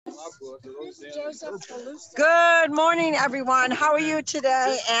Good morning, everyone. How are you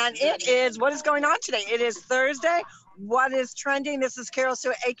today? And it is, what is going on today? It is Thursday. What is trending? This is Carol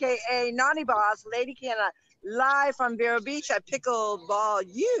Sue, aka Naughty Boss, Lady Canada, live from Vero Beach at Pickleball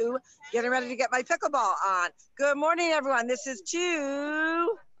U, getting ready to get my pickleball on. Good morning, everyone. This is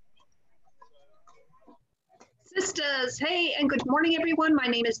two. Sisters, hey, and good morning, everyone. My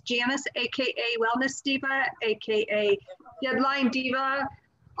name is Janice, aka Wellness Diva, aka Deadline Diva.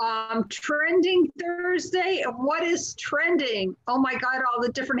 Trending Thursday. What is trending? Oh my God, all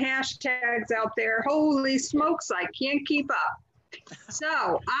the different hashtags out there. Holy smokes, I can't keep up.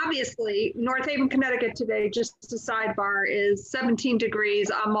 So obviously, North Haven, Connecticut today, just a sidebar, is 17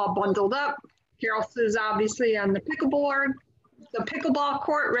 degrees. I'm all bundled up. Carol is obviously on the pickleball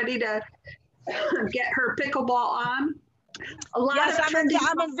court, ready to get her pickleball on. Yes,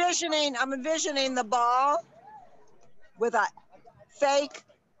 I'm envisioning the ball with a fake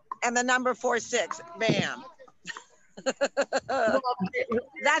and the number 46. Bam. That's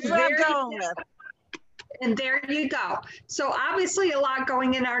what I'm going with. And there you go. So obviously a lot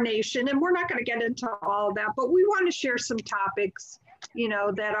going in our nation, and we're not going to get into all of that, but we want to share some topics,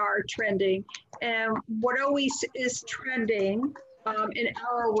 that are trending. And what always is trending in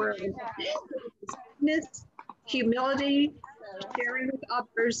our world is kindness, humility, sharing with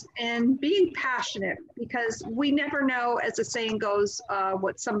others, and being passionate, because we never know, as the saying goes,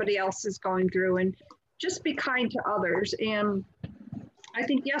 what somebody else is going through, and just be kind to others. And I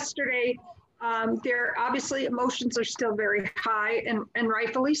think yesterday, their obviously emotions are still very high, and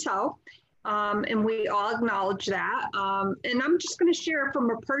rightfully so. And we all acknowledge that. And I'm just going to share from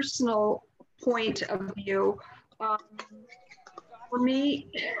a personal point of view. For me,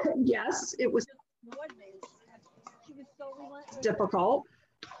 yes, it was difficult.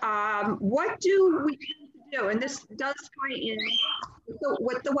 What do we tend to do? And this does tie in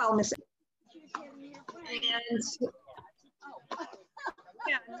with the wellness. And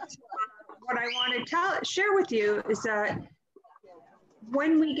what I want to share with you is that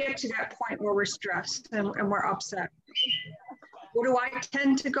when we get to that point where we're stressed and we're upset, what do I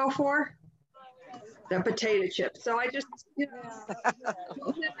tend to go for? The potato chips. So I just,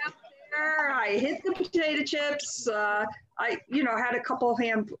 I hit the potato chips. I, had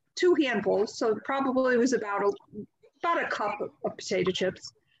two handfuls, so probably was about a cup of potato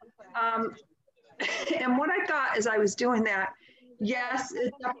chips. And what I thought as I was doing that, yes,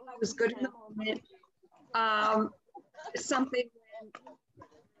 it definitely was good in the moment. Something,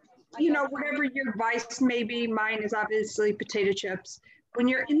 whatever your vice may be, mine is obviously potato chips. When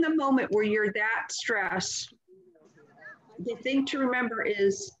you're in the moment where you're that stressed, the thing to remember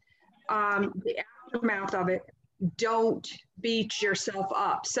is the aftermath of it. Don't beat yourself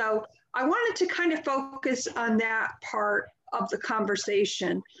up. So I wanted to kind of focus on that part of the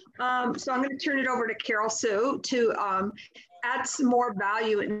conversation. So I'm going to turn it over to Carol Sue to add some more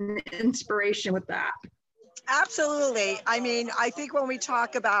value and inspiration with that. Absolutely. I mean, I think when we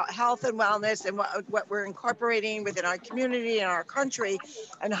talk about health and wellness and what we're incorporating within our community and our country,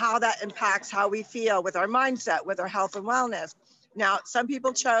 and how that impacts how we feel with our mindset, with our health and wellness. Now, some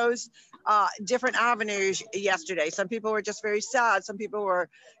people chose different avenues yesterday. Some people were just very sad. Some people were,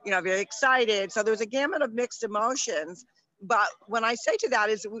 very excited. So there was a gamut of mixed emotions. But when I say to that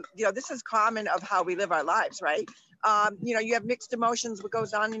is, this is common of how we live our lives, right? You have mixed emotions, what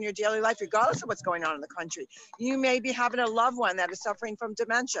goes on in your daily life, regardless of what's going on in the country. You may be having a loved one that is suffering from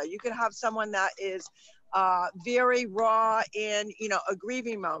dementia. You could have someone that is very raw in, a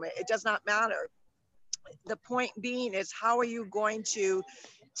grieving moment. It does not matter. The point being is, how are you going to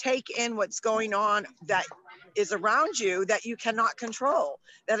take in what's going on that is around you that you cannot control,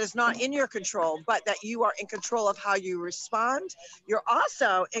 that is not in your control, but that you are in control of how you respond. You're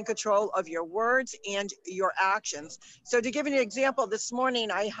also in control of your words and your actions. So to give you an example, this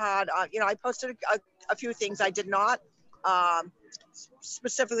morning I had, I posted a few things. I did not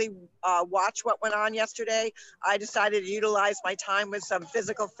specifically watch what went on yesterday. I decided to utilize my time with some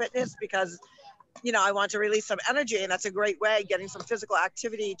physical fitness because I want to release some energy, and that's a great way, getting some physical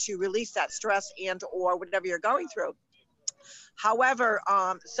activity to release that stress and or whatever you're going through. However,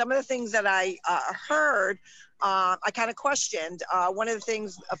 some of the things that I heard, I kind of questioned. One of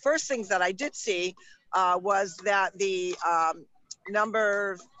the first things that I did see was that the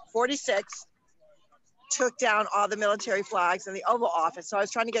number 46 took down all the military flags in the Oval Office. So I was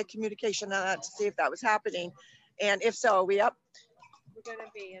trying to get communication on that to see if that was happening. And if so, are we up?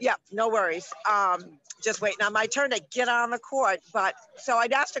 Yeah, no worries. Just waiting on my turn to get on the court. But so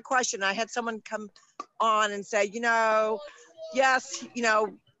I'd asked a question. I had someone come on and say, yes,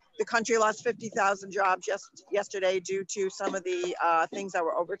 The country lost 50,000 jobs just yesterday due to some of the things that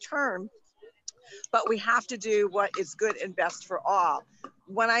were overturned. But we have to do what is good and best for all.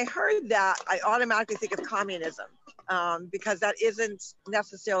 When I heard that, I automatically think of communism, because that isn't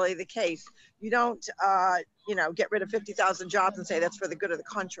necessarily the case. You don't, get rid of 50,000 jobs and say that's for the good of the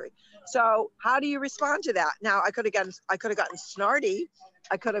country. So how do you respond to that? Now, I could have gotten snarty,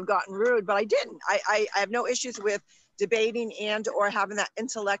 I could have gotten rude, but I didn't. I have no issues with debating and or having that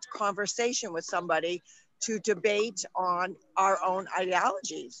intellect conversation with somebody to debate on our own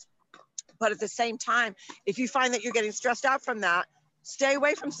ideologies. But at the same time, if you find that you're getting stressed out from that, stay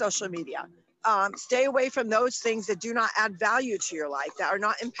away from social media. Stay away from those things that do not add value to your life, that are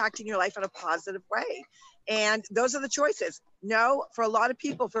not impacting your life in a positive way. And those are the choices. No, for a lot of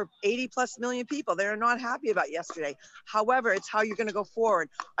people, for 80 plus million people, they're not happy about yesterday. However, it's how you're going to go forward.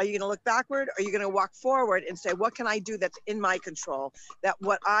 Are you going to look backward? Or are you going to walk forward and say, what can I do that's in my control?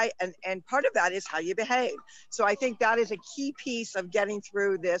 And part of that is how you behave. So I think that is a key piece of getting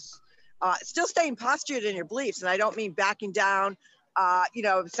through this. Still staying postured in your beliefs. And I don't mean backing down.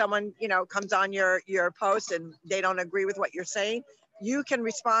 If someone, comes on your post and they don't agree with what you're saying, you can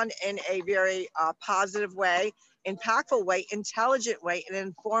respond in a very positive way, impactful way, intelligent way, and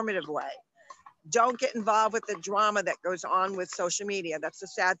informative way. Don't get involved with the drama that goes on with social media. That's the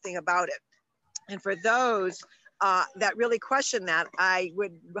sad thing about it. And for those that really question that, I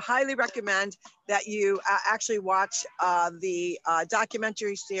would highly recommend that you actually watch the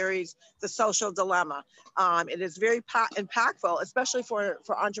documentary series, The Social Dilemma. It is very impactful, especially for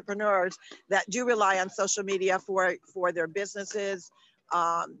entrepreneurs that do rely on social media for their businesses.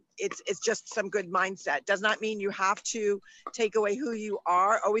 It's just some good mindset. Does not mean you have to take away who you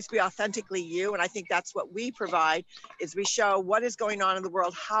are. Always be authentically you. And I think that's what we provide, is we show what is going on in the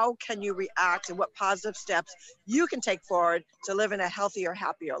world. How can you react, and what positive steps you can take forward to live in a healthier,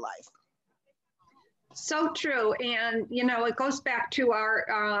 happier life. So true. And, it goes back to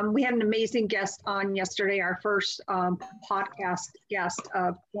our, we had an amazing guest on yesterday, our first podcast guest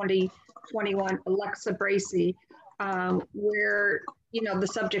of 2021, Alexa Bracey, where, the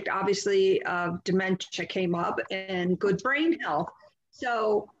subject obviously of dementia came up and good brain health.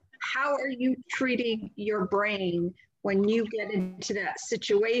 So how are you treating your brain when you get into that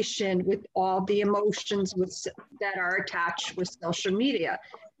situation with all the emotions that are attached with social media?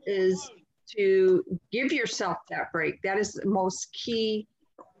 Is to give yourself that break. That is the most key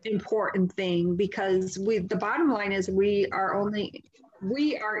important thing, because the bottom line is we are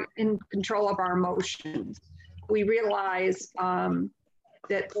in control of our emotions. We realize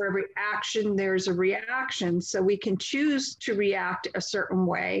that for every action, there's a reaction. So we can choose to react a certain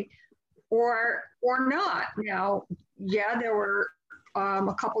way or not. Now, yeah, there were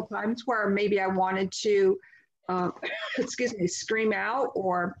a couple times where maybe I wanted to, scream out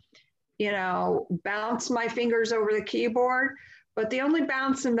or, bounce my fingers over the keyboard. But the only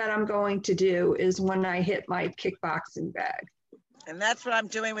bouncing that I'm going to do is when I hit my kickboxing bag. And that's what I'm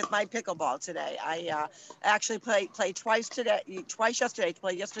doing with my pickleball today. I actually played twice yesterday.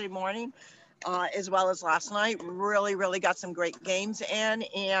 Played yesterday morning, as well as last night. Really got some great games in,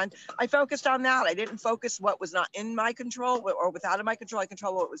 and I focused on that. I didn't focus what was not in my control or without in my control. I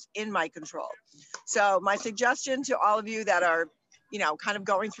control what was in my control. So my suggestion to all of you that are, kind of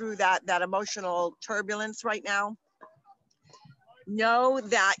going through that emotional turbulence right now, know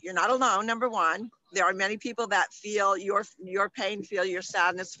that you're not alone. Number one, there are many people that feel your pain, feel your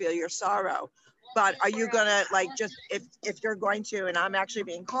sadness, feel your sorrow. But are you gonna if you're going to, and I'm actually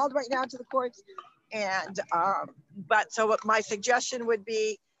being called right now to the courts, and so what my suggestion would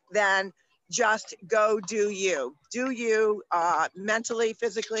be then, just go do you mentally,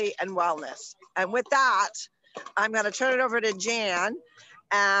 physically, and wellness. And with that, I'm going to turn it over to Jan.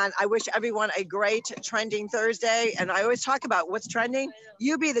 And I wish everyone a great Trending Thursday. And I always talk about what's trending.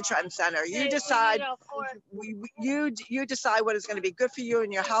 You be the trend center. You decide. You decide what is going to be good for you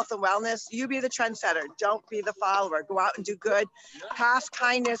and your health and wellness. You be the trend setter. Don't be the follower. Go out and do good. Pass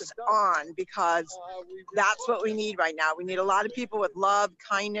kindness on, because that's what we need right now. We need a lot of people with love,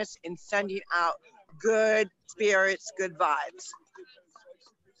 kindness, and sending out good spirits, good vibes.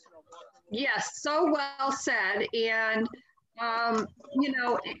 Yes, so well said. And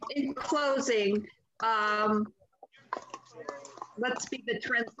in closing, let's be the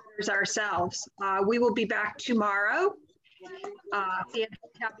trendsetters ourselves. We will be back tomorrow,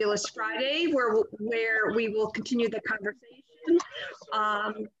 Fabulous Friday, where we will continue the conversation.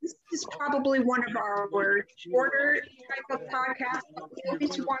 This is probably one of our shorter type of podcasts, but we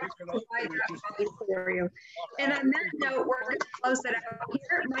always want to provide that value for you. And on that note, we're going to close that out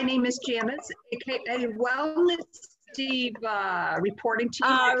here. My name is Janice, aka Wellness Steve reporting to you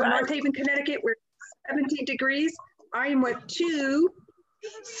All from right. North Haven, Connecticut. We're 17 degrees. I am with two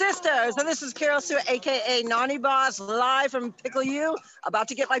sisters, and this is Carol Sue, aka Nani Boss, live from Pickle U. About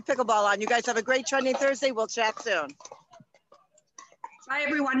to get my pickleball on. You guys have a great trending Thursday. We'll chat soon. Bye,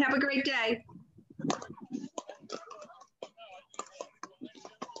 everyone. Have a great day.